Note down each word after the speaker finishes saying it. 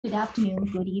Good afternoon,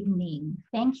 good evening.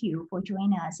 Thank you for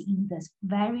joining us in this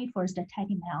very first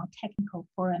tinyML Technical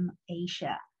Forum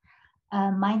Asia.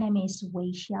 My name is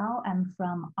Wei Xiao. I'm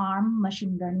from ARM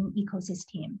Machine Learning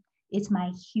Ecosystem. It's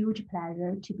my huge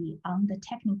pleasure to be on the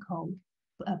technical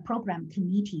program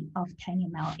committee of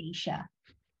tinyML Asia.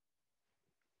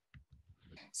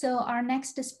 So our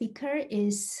next speaker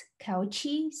is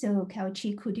Koichi. So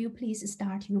Koichi, could you please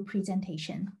start your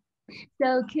presentation?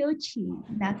 So Koichi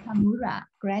NAKAMURA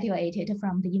graduated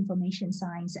from the Information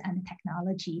Science and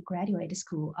Technology Graduate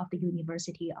School of the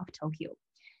University of Tokyo.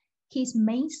 His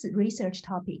main research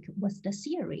topic was the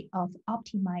theory of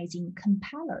optimizing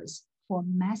compilers for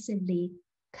massively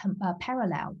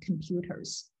parallel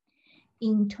computers.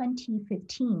 In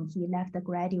 2015, he left the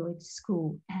graduate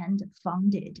school and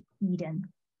founded Idein.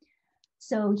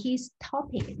 So his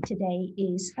topic today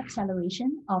is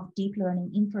acceleration of deep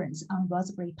learning inference on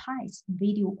Raspberry Pi's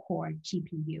VideoCore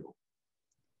GPU.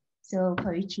 So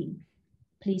Koichi,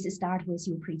 please start with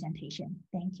your presentation.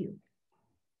 Thank you.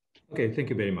 Okay, thank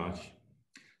you very much.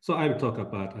 So I will talk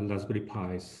about Raspberry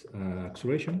Pi's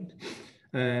acceleration.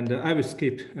 And I will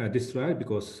skip this slide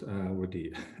because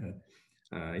already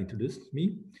introduced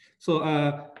me. So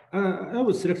I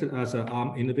was selected as an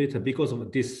ARM innovator because of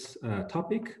this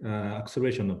topic,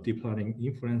 acceleration of deep learning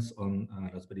inference on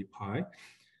Raspberry Pi.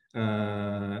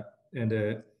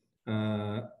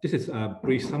 This is a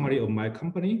brief summary of my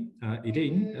company,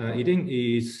 Idein. Idein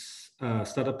is a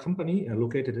startup company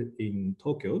located in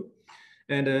Tokyo.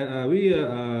 And we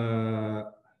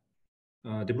are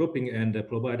developing and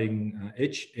providing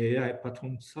edge AI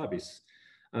platform service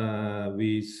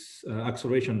with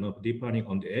acceleration of deep learning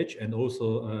on the edge and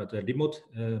also the remote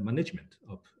management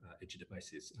of edge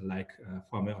devices like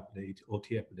firmware update,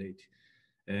 OT update,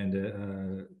 and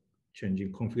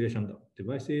changing configuration of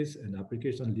devices and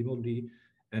applications remotely,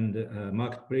 and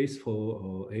marketplace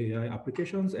for AI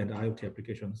applications and IoT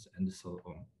applications and so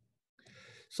on.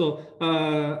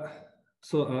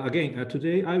 So, again,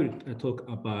 today I will talk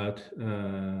about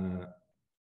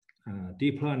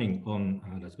deep learning on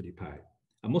Raspberry Pi.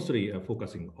 I'm mostly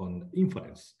focusing on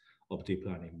inference of deep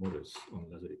learning models on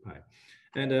Raspberry Pi.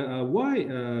 And why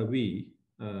we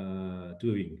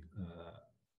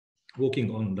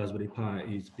working on Raspberry Pi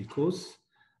is because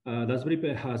Raspberry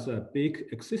Pi has a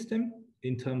big ecosystem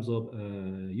in terms of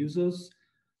users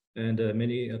and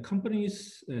many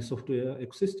companies, software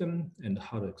ecosystem and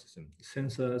hardware ecosystem,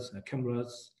 sensors,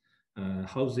 cameras,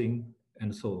 housing,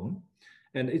 and so on.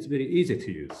 And it's very easy to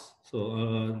use.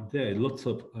 So there are lots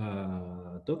of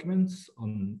documents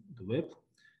on the web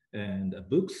and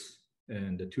books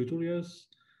and tutorials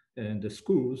and the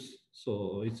schools.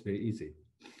 So it's very easy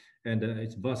and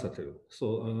it's versatile.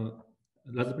 So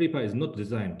Raspberry Pi is not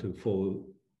designed for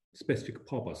specific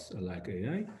purpose like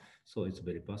AI. So it's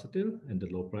very versatile and the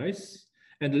low price.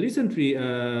 And recently,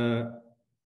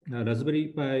 Raspberry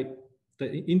Pi,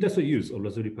 the industrial use of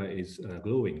Raspberry Pi is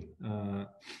growing.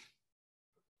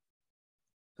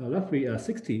 Roughly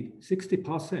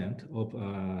 60% of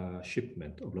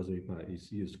shipment of Raspberry Pi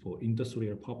is used for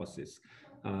industrial purposes,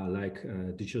 like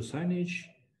digital signage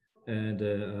and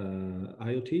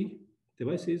IoT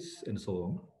devices and so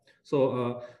on.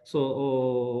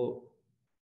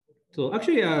 So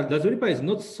actually, Raspberry Pi is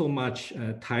not so much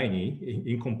tiny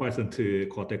in comparison to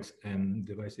Cortex-M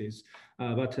devices,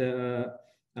 but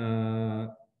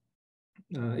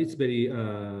it's very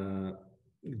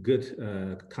good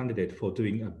candidate for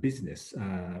doing a business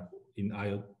in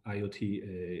IoT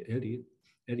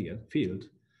area field.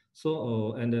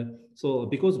 So so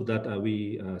because of that,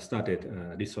 we started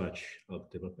research of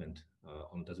development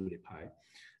on Raspberry Pi.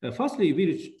 Firstly,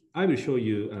 I will show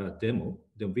you a demo,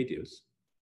 the videos.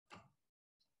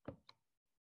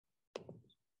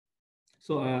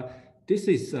 So this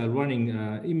is running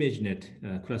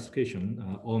ImageNet classification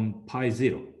on Pi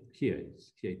 0. Here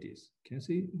it is. Can you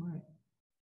see my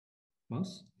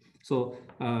mouse? So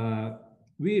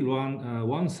we run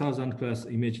 1,000 plus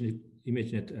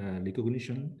ImageNet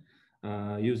recognition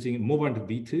using Mobile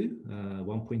V2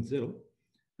 1.0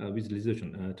 with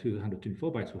resolution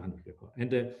 224 by 254. And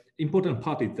the important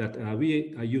part is that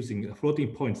we are using a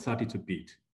floating point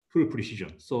 32-bit full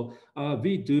precision. So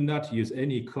we do not use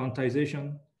any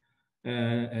quantization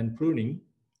and pruning.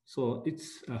 So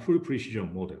it's a full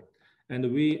precision model.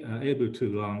 And we are able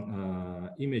to run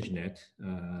ImageNet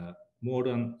more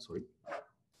than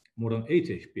 8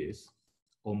 FPS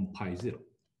on Pi 0,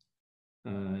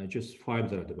 just 5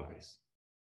 device.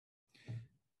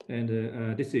 And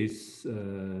this is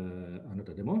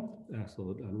another demo.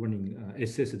 So running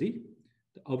SSD,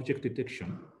 the object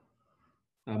detection,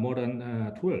 more than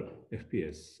 12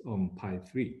 FPS on Pi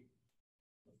 3.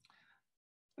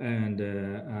 and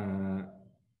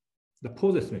the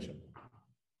pose estimation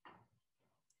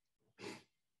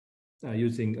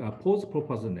using pose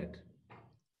proposal net.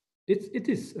 It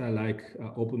is like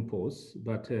open pose,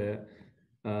 but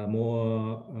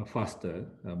more faster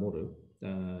model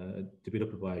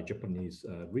developed by Japanese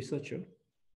researcher,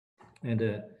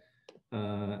 and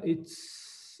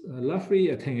it's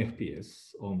roughly 10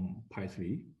 FPS on Pi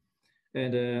 3.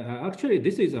 And actually,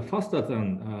 this is faster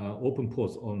than open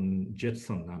pose on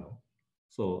Jetson Nano.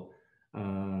 So,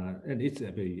 and it's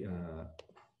a very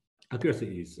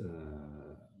accuracy is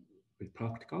very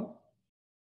practical.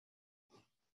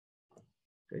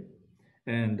 Okay,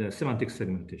 and semantic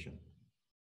segmentation,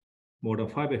 more than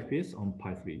 5 FPS on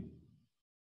Pi 3.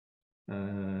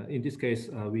 In this case,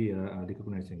 we are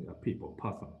recognizing a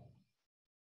person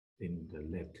in the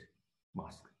left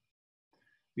mask.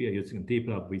 We are using deep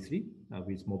lab V3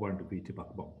 with mobile V2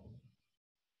 backbone.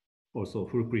 Also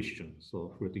full precision,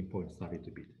 so floating point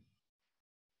 32 bit.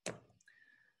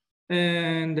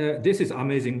 And this is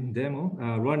amazing demo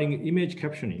running image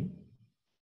captioning.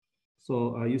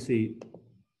 So you see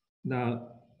now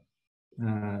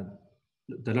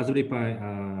the Raspberry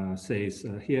Pi says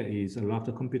here is a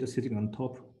laptop computer sitting on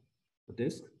top of the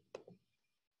desk.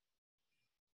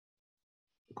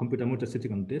 Computer monitor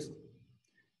sitting on the desk.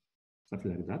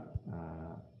 Something like that.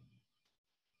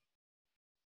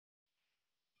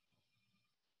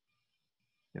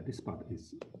 Yeah, this part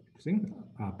is interesting.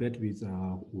 Bed with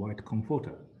a white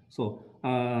comforter. So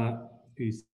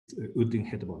it's wooden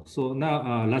headboard. So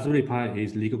now Raspberry Pi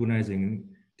is recognizing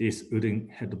this wooden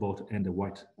headboard and the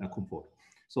white comfort.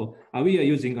 So we are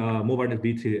using a mobile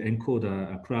V2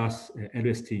 encoder plus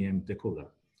LSTM decoder.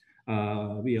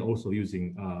 We are also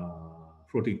using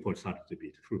floating point 32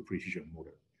 bit full precision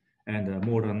model, and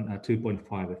more than 2.5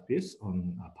 FPS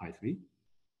on Pi 3.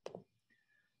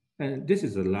 And this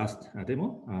is the last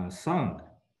demo, sound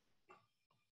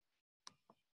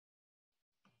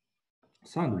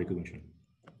recognition.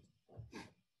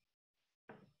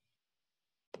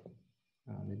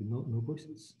 Maybe no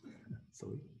voices,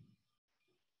 sorry.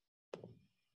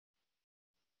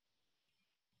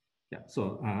 Yeah,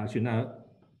 so actually now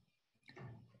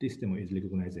this demo is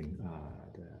recognizing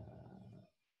the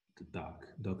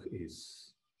dog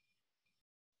is,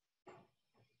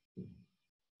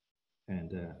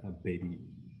 and a baby,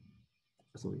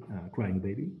 sorry, crying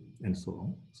baby, and so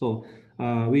on. So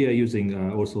we are using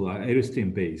also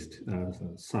LSTM-based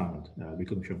sound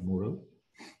recognition model.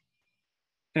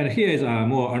 And here is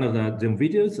more another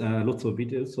videos, lots of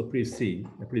videos. So please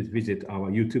visit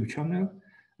our YouTube channel,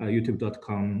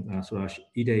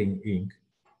 youtube.com/Idein Inc.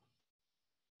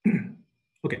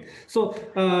 Okay, so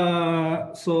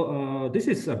this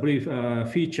is a brief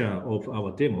feature of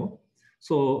our demo.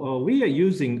 So we are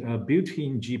using a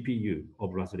built-in GPU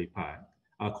of Raspberry Pi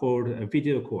called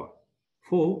VideoCore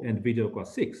IV and VideoCore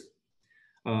VI,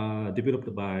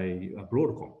 developed by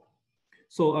Broadcom.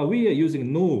 So we are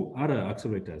using no other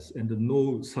accelerators and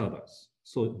no servers.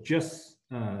 So just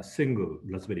a single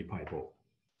Raspberry Pi board,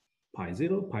 Pi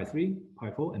 0, Pi 3,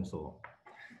 Pi 4, and so on.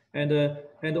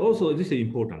 And also this is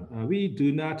important. We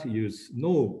do not use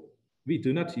model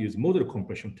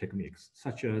compression techniques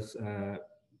such as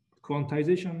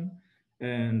quantization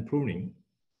and pruning.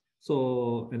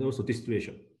 So, and also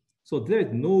distillation. So there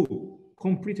is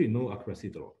completely no accuracy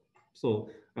drop. So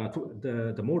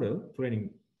the model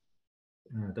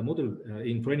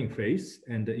in training phase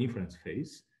and the inference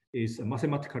phase is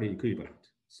mathematically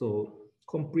equivalent. So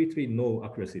completely no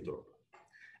accuracy drop.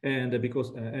 And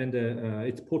because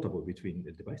it's portable between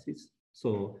the devices,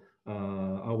 so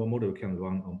our model can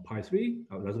run on Pi 3,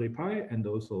 Raspberry Pi, and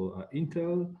also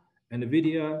Intel,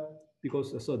 NVIDIA,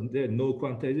 because so there are no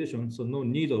quantization, so no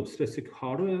need of specific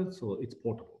hardware, so it's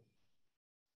portable.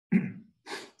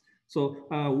 So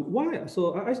why?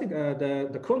 So I think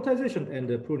the quantization and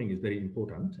the pruning is very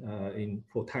important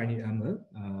for tinyML,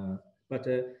 but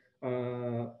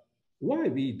why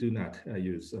we do not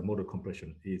use model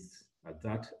compression is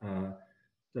that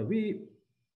we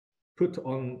put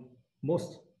on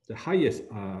the highest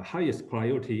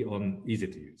priority on easy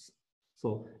to use.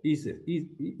 So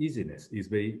easiness is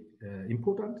very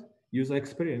important. User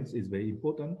experience is very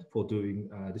important for doing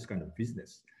this kind of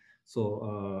business.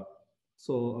 So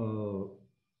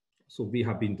we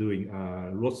have been doing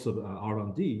lots of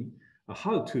R&D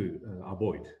how to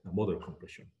avoid model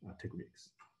compression techniques.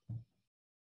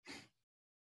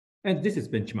 And this is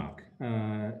benchmark.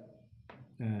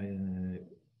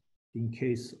 In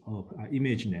case of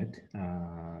ImageNet,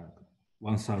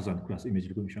 1000 class image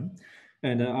recognition,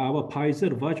 and our Pi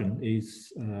 0 version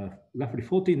is roughly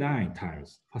 49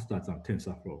 times faster than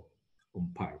TensorFlow on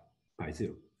Pi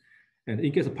 0. And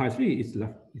in case of Pi 3,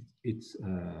 it's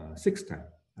 6 times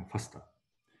faster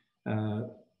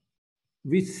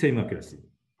with same accuracy.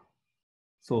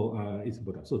 So it's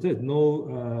better. So there's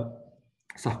no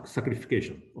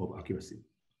sacrification of accuracy.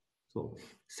 So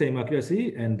same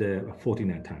accuracy and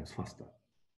 49 times faster.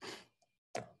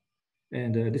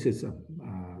 And this is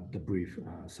the brief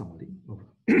summary of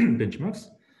benchmarks.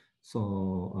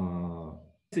 So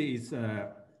this is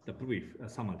the brief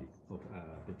summary of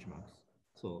benchmarks.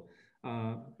 So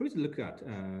please look at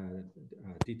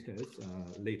details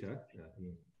later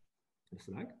in the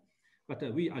slide. But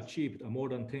we achieved more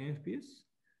than 10 FPS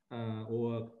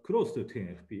or close to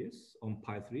 10 FPS on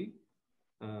Pi 3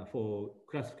 for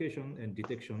classification and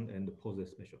detection and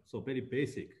poses measure. So very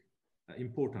basic,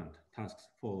 important tasks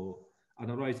for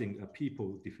analyzing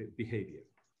people behavior.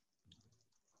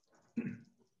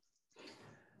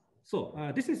 So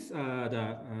this is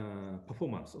the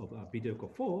performance of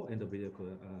VideoCore 4 and the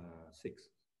VideoCore 6.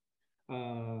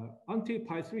 Until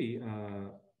Pi 3,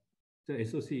 the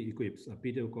SoC equips a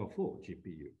VideoCore 4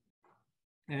 GPU.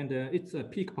 And its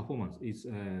peak performance is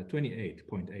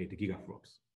 28.8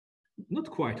 gigaflops. Not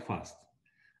quite fast.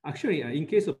 Actually, in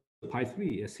case of Pi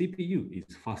 3, a CPU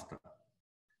is faster.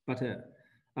 But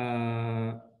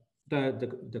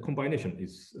the combination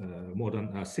is more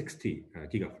than 60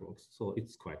 gigaflops, so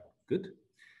it's quite good.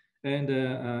 And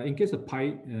in case of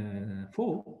Pi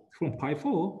 4, from Pi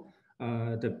 4,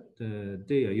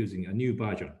 they are using a new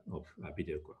version of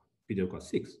VideoCore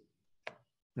 6.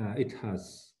 It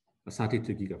has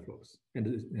 32 gigaflops, and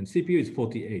CPU is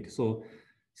 48. So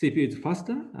CPU is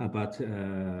faster, but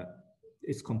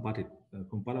it's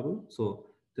compatible. So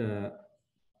the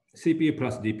CPU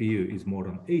plus DPU is more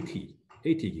than 80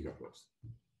 gigaflops.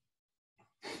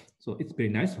 So it's very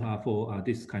nice for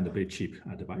this kind of very cheap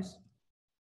device.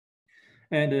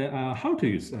 And how to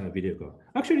use VideoCore?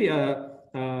 Actually,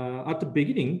 at the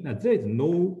beginning, there is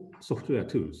no software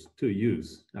tools to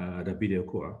use the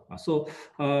VideoCore. So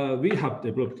we have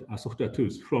developed software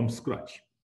tools from scratch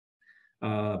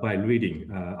by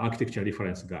reading architecture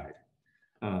reference guide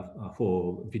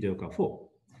for VideoCore 4.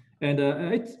 And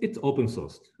it's open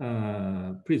sourced.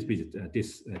 Please visit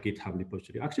this GitHub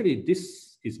repository. Actually,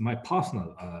 this is my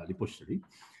personal repository.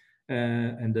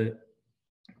 And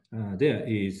there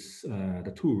is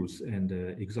the tools and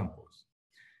examples.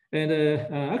 And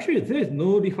actually, there is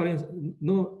no reference,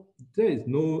 there is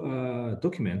no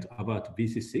document about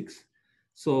VC6.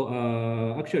 So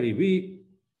actually, we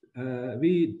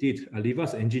did a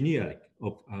reverse engineering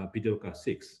of VideoCore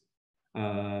 6.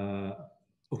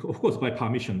 Of course, by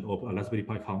permission of Raspberry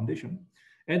Pi Foundation,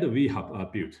 and we have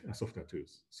built software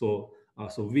tools. So,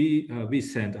 so we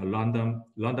send a random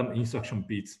instruction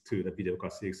bits to the VideoCore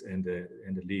 6 and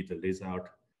read the result.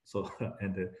 So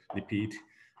and repeat.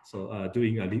 So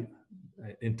doing an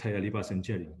entire reverse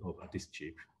engineering of this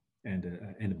chip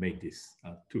and make these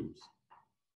tools.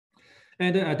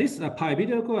 And this Pi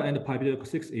VideoCore and Pi VideoCore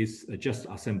 6 is just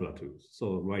assembler tools.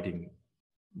 So writing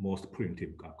most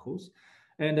primitive codes.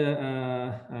 And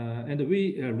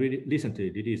we recently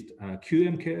released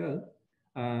QMKL,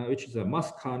 which is a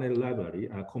mass kernel library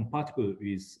compatible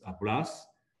with BLAS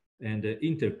and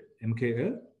Intel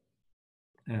MKL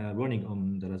running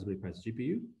on the Raspberry Pi's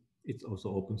GPU. It's also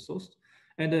open source.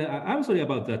 And I'm sorry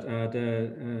about that.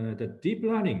 The deep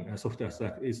learning software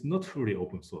stack is not fully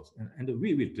open source, and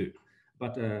we will do.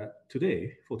 But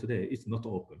today, it's not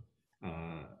open.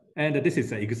 And this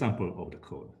is an example of the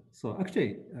code. So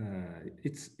actually,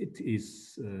 it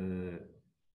is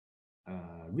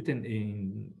written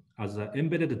in as an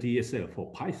embedded DSL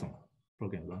for Python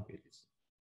programming languages.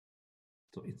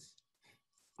 So it's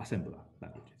assembler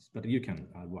languages, but you can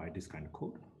write this kind of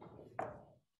code.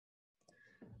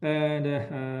 And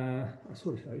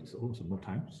sorry, it's also no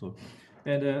time. So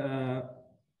and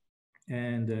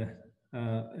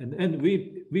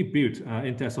we built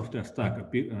entire software stack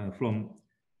from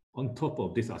on top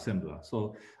of this assembler.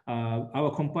 So our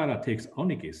compiler takes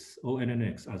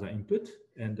ONNX as an input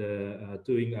and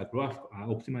doing a graph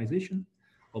optimization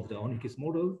of the ONNX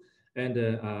model and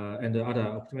the other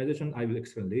optimization I will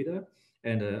explain later,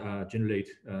 and generate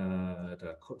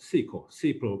the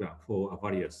C program for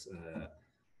various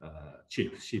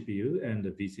chip CPU and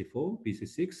the VC4,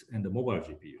 VC6, and the mobile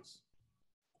GPUs.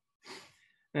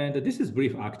 And this is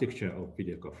brief architecture of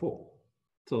VideoCore 4.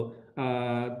 So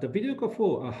the VideoCore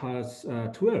 4 has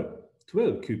 12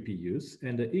 QPUs,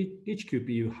 and each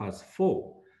QPU has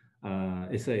 4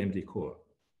 SIMD core.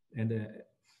 And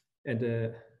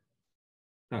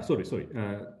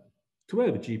 12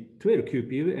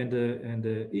 QPU, and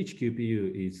each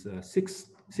QPU is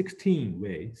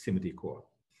 16-way SIMD core.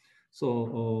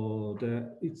 So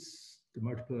it's the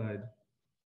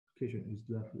multiplication is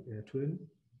roughly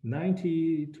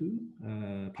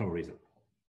 92 power reason.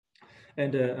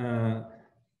 And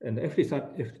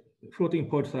floating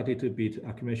point 32-bit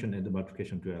accumulation and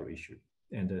multiplication dual issue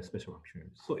and special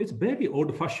function. So it's very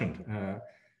old-fashioned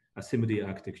assembly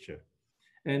architecture,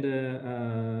 and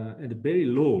very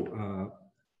low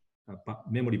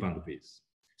memory bandwidth.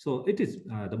 So it is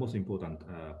the most important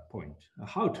point.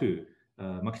 How to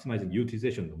maximizing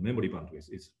utilization of memory bandwidth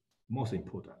is most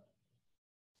important.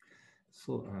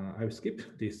 So I will skip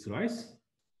these slides.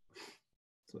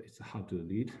 So it's how to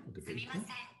read the data.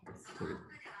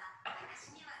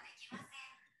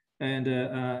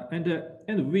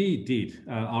 And we did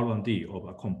R&D of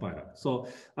a compiler. So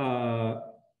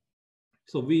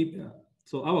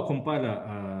our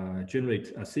compiler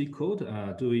generate a C code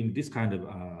doing this kind of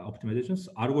optimizations: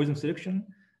 algorithm selection,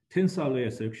 tensor layer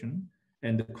selection,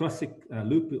 and classic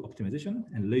loop optimization,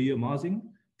 and layer merging,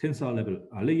 tensor level,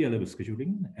 layer level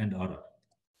scheduling, and other.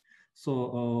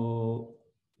 So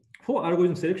for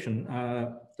algorithm selection,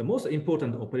 the most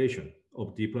important operation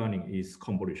of deep learning is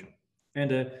convolution.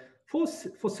 And for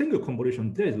single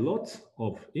convolution, there is lots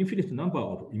of infinite number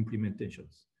of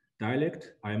implementations: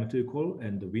 direct, IM2 call,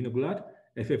 and Winograd,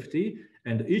 FFT,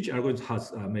 and each algorithm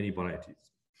has many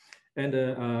varieties. And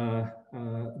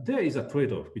there is a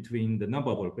trade-off between the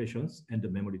number of operations and the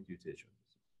memory utilization.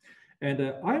 And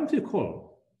IM2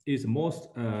 call is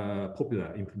most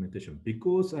popular implementation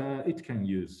because it can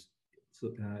use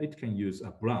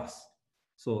a BLAS,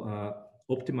 so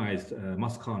optimized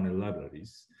mass kernel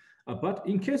libraries. But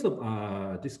in case of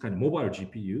this kind of mobile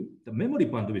GPU, the memory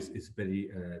bandwidth is very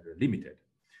limited.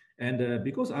 And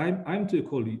because IM2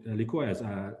 call requires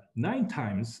 9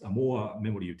 times more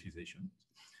memory utilization.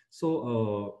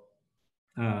 So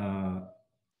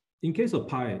in case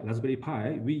of Raspberry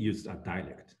Pi, we use a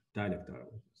direct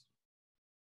algorithms.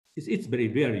 It's very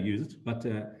rarely used, but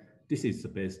this is the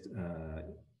best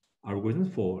algorithm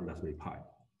for Raspberry Pi.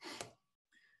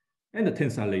 And the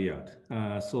tensor layout.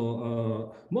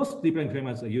 Most deep learning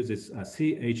frameworks uses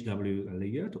CHW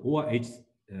layout or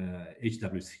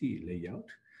HWC layout,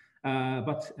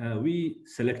 but we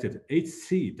selected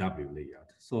HCW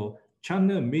layout. So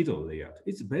channel middle layout.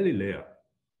 It's very rare.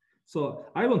 So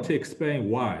I want to explain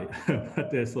why, but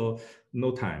there's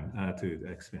no time to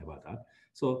explain about that.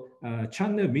 So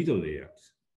channel middle layout.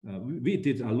 We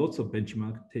did lots of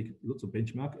benchmark,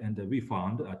 and we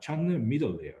found a channel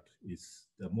middle layout is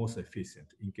the most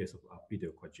efficient in case of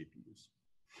VideoCore GPUs.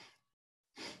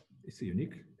 It's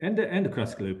unique, and the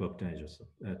classical loop optimization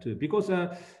too, because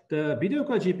the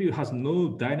VideoCore GPU has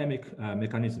no dynamic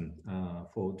mechanism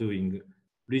for doing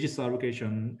register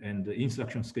allocation and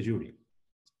instruction scheduling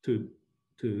to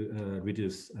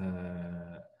reduce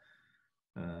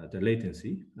the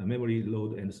latency, memory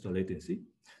load and store latency.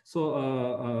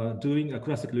 So doing a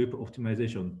classic loop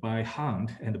optimization by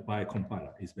hand and by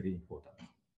compiler is very important.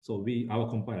 So our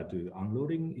compiler do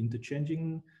unloading,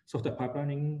 interchanging, software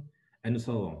pipelining, and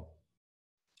so on,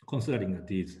 considering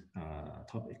these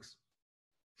topics.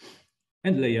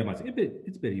 And layer merging,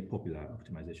 it's very popular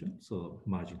optimization. So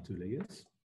merging 2 layers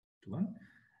to 1,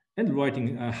 and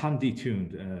writing handy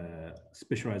tuned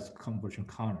specialized convolution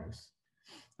kernels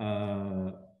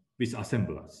with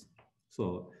assemblers.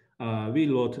 So we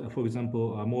wrote, for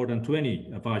example, more than 20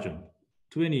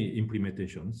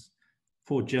 implementations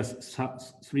for just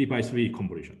 3x3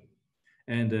 convolution.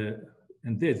 And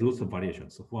there's lots of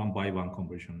variations of 1x1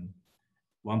 convolution,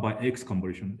 1x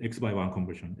convolution, x/1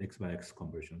 convolution, x/x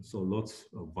convolution. So lots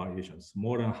of variations,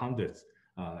 more than 100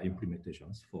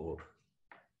 implementations for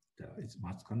its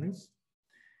mass kernels.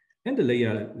 And the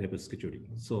layer level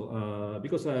scheduling. So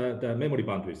because the memory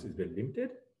bandwidth is very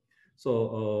limited,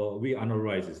 so we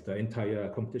analyze the entire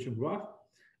computation graph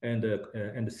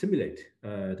and simulate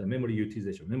the memory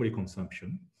utilization, memory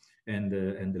consumption, and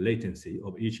the latency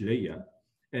of each layer,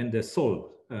 and solve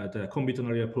the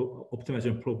combinatorial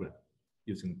optimization problem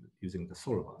using the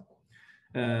solver.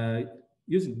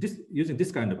 Using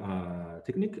this kind of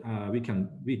technique, we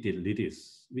can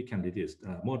reduce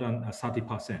more than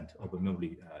 30% of the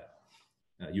memory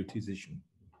utilization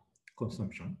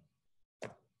consumption.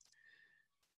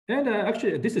 And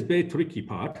actually, this is very tricky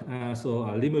part. So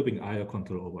removing IO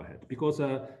control overhead, because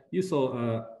you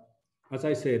saw, as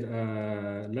I said,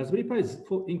 Raspberry Pi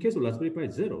in case of Raspberry Pi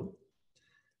 0,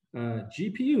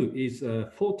 GPU is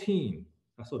 14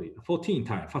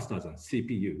 times faster than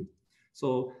CPU.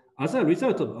 So as a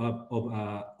result of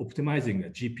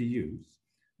optimizing GPUs,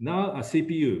 now a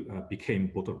CPU became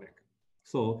bottleneck.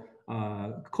 So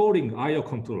calling IO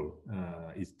control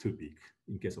is too big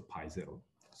in case of Pi 0.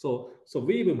 So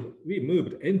we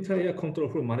moved entire control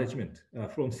flow management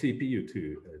from CPU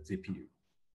to GPU.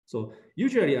 So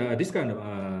usually this kind of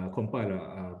compiler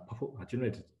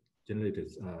generated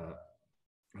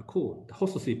code. The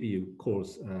host CPU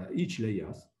calls each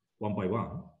layers one by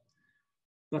one,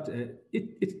 but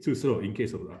it's too slow in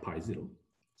case of Pi 0.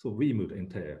 So we moved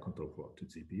entire control flow to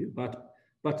GPU,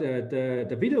 but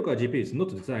the VideoCore GPU is not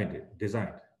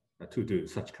designed to do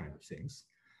such kind of things.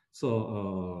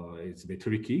 So it's a bit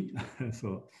tricky.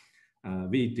 So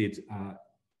we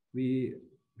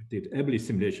did every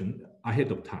simulation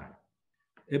ahead of time.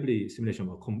 Every simulation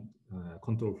of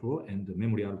control flow and the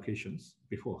memory allocations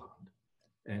beforehand,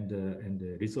 and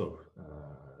resolve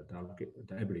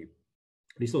the every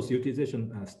resource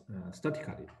utilization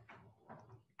statically,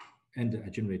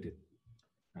 and generated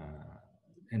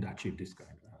and achieved this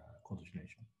kind of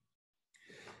continuation.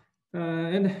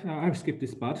 And I've skipped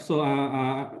this part. So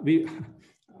we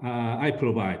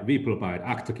provide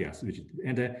ActCAS, which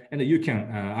and you can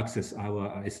access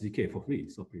our SDK for free.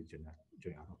 So please join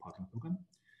our partner program.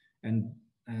 And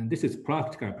this is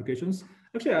practical applications.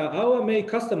 Actually, our main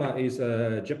customer is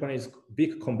a Japanese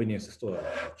big convenience store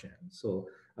chain. So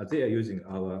they are using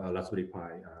our Raspberry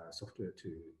Pi software to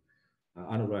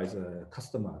analyze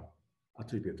customer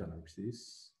attribute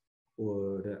analysis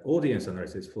or the audience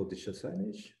analysis for digital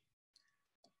signage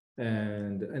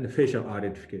and facial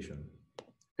identification.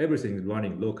 Everything is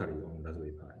running locally on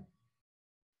Raspberry Pi.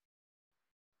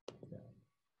 Yeah.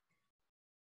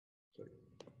 Sorry.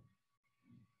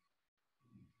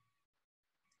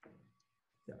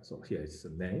 Yeah, so here is the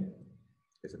name.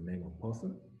 It's the name of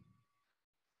person.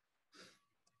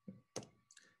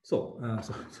 So,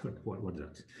 sorry, what is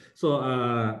that? So,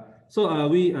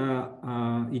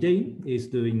 Idein is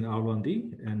doing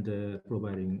R&D and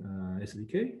providing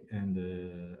SDK and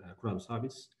cloud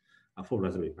service for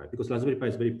Raspberry Pi, because Raspberry Pi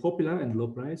is very popular and low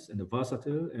price and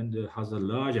versatile and has a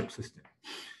large ecosystem.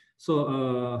 So,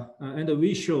 and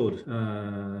we showed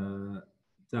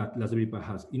that Raspberry Pi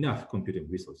has enough computing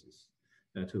resources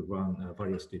to run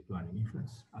various deep learning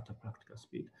inference at a practical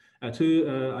speed.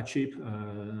 To achieve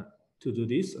to do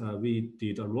this, we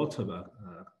did a lot of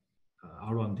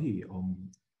R&D on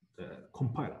the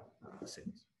compiler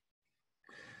things.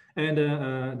 And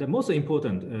the most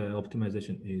important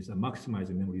optimization is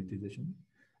maximizing memory utilization,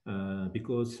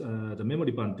 because the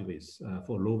memory bandwidth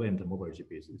for low-end mobile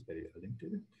GPUs is very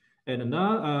limited. And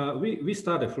now we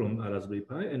started from Raspberry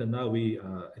Pi, and now we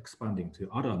are expanding to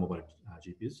other mobile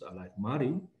GPUs like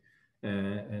Mali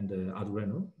and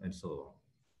Arduino, and so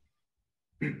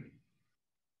on.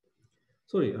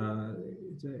 Sorry,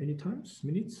 is there any times,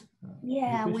 minutes?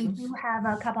 Yeah, we do have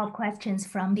a couple of questions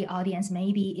from the audience.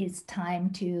 Maybe it's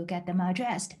time to get them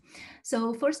addressed.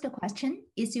 So first question,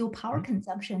 is your power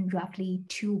consumption roughly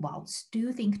 2 watts? Do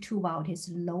you think 2 watts is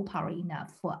low power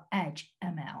enough for edge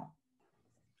ML?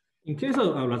 In case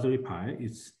of Raspberry Pi,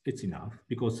 it's enough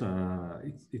because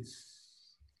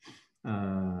it's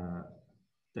the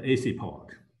AC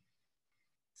powered.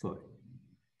 So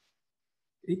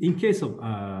in case of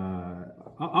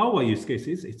our use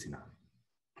cases, it's enough.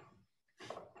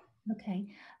 Okay.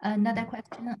 Another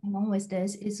question along with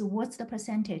this is, what's the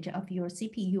percentage of your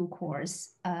CPU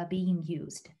cores being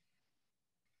used?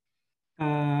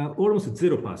 Almost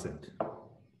 0%.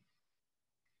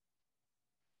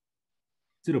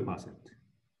 0%.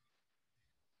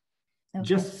 Okay.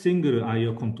 Just single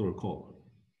I/O control core.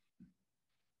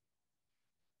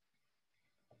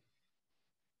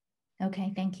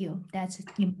 Okay, thank you. That's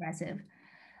impressive.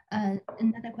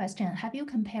 Another question, have you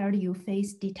compared your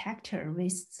face detector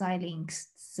with Xilinx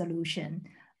solution?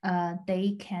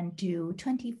 They can do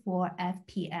 24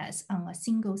 FPS on a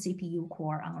single CPU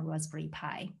core on a Raspberry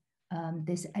Pi.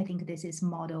 I think this is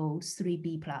model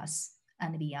 3B plus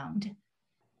and beyond.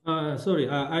 Sorry,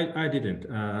 I didn't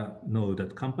know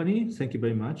that company. Thank you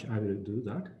very much. I will do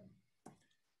that.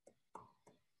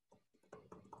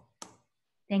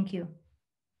 Thank you.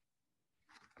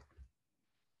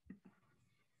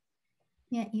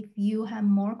 Yeah, if you have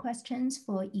more questions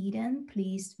for Eden,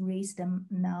 please raise them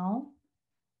now.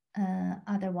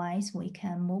 Otherwise, we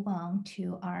can move on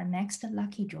to our next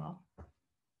lucky draw.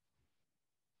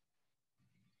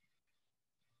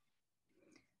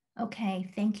 Okay,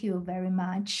 thank you very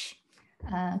much,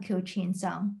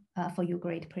 Koichi-san, for your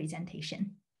great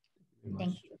presentation.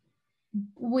 Thank you.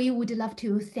 We would love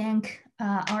to thank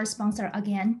our sponsor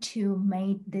again to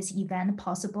make this event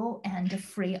possible and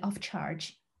free of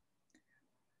charge.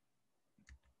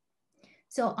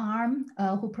 So ARM,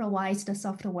 who provides the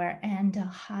software and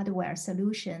hardware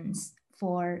solutions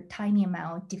for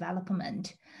tinyML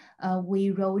development.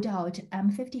 We rolled out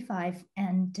M55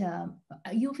 and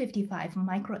U55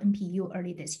 micro NPU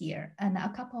early this year. And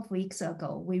a couple of weeks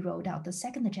ago, we rolled out the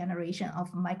second generation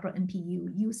of micro NPU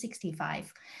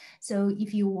U65. So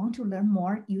if you want to learn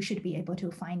more, you should be able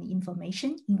to find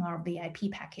information in our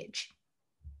VIP package.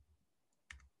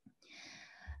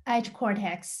 Edge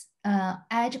Cortex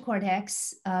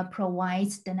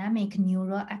provides dynamic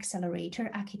neural accelerator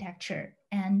architecture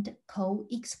and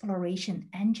co-exploration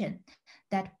engine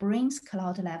that brings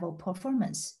cloud-level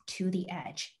performance to the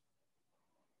edge.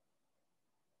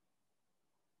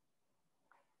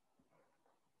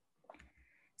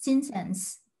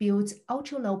 SynSense builds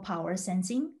ultra-low power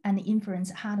sensing and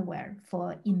inference hardware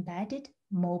for embedded,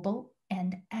 mobile,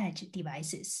 and edge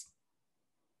devices.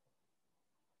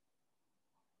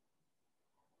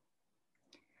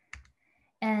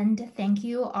 And thank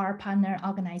you, our partner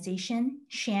organization,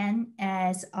 Shen,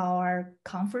 as our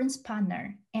conference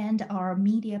partner, and our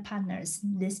media partners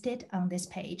listed on this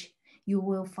page. You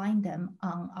will find them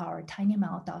on our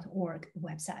tinyml.org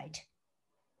website.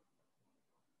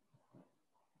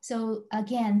 So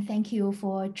again, thank you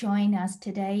for joining us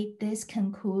today. This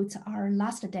concludes our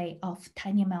last day of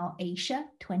tinyML Asia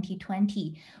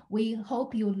 2020. We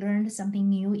hope you learned something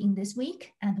new in this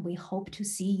week, and we hope to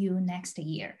see you next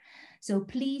year. So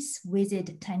please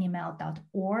visit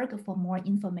tinyml.org for more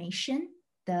information.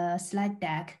 The slide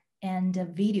deck and the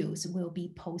videos will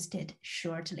be posted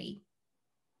shortly.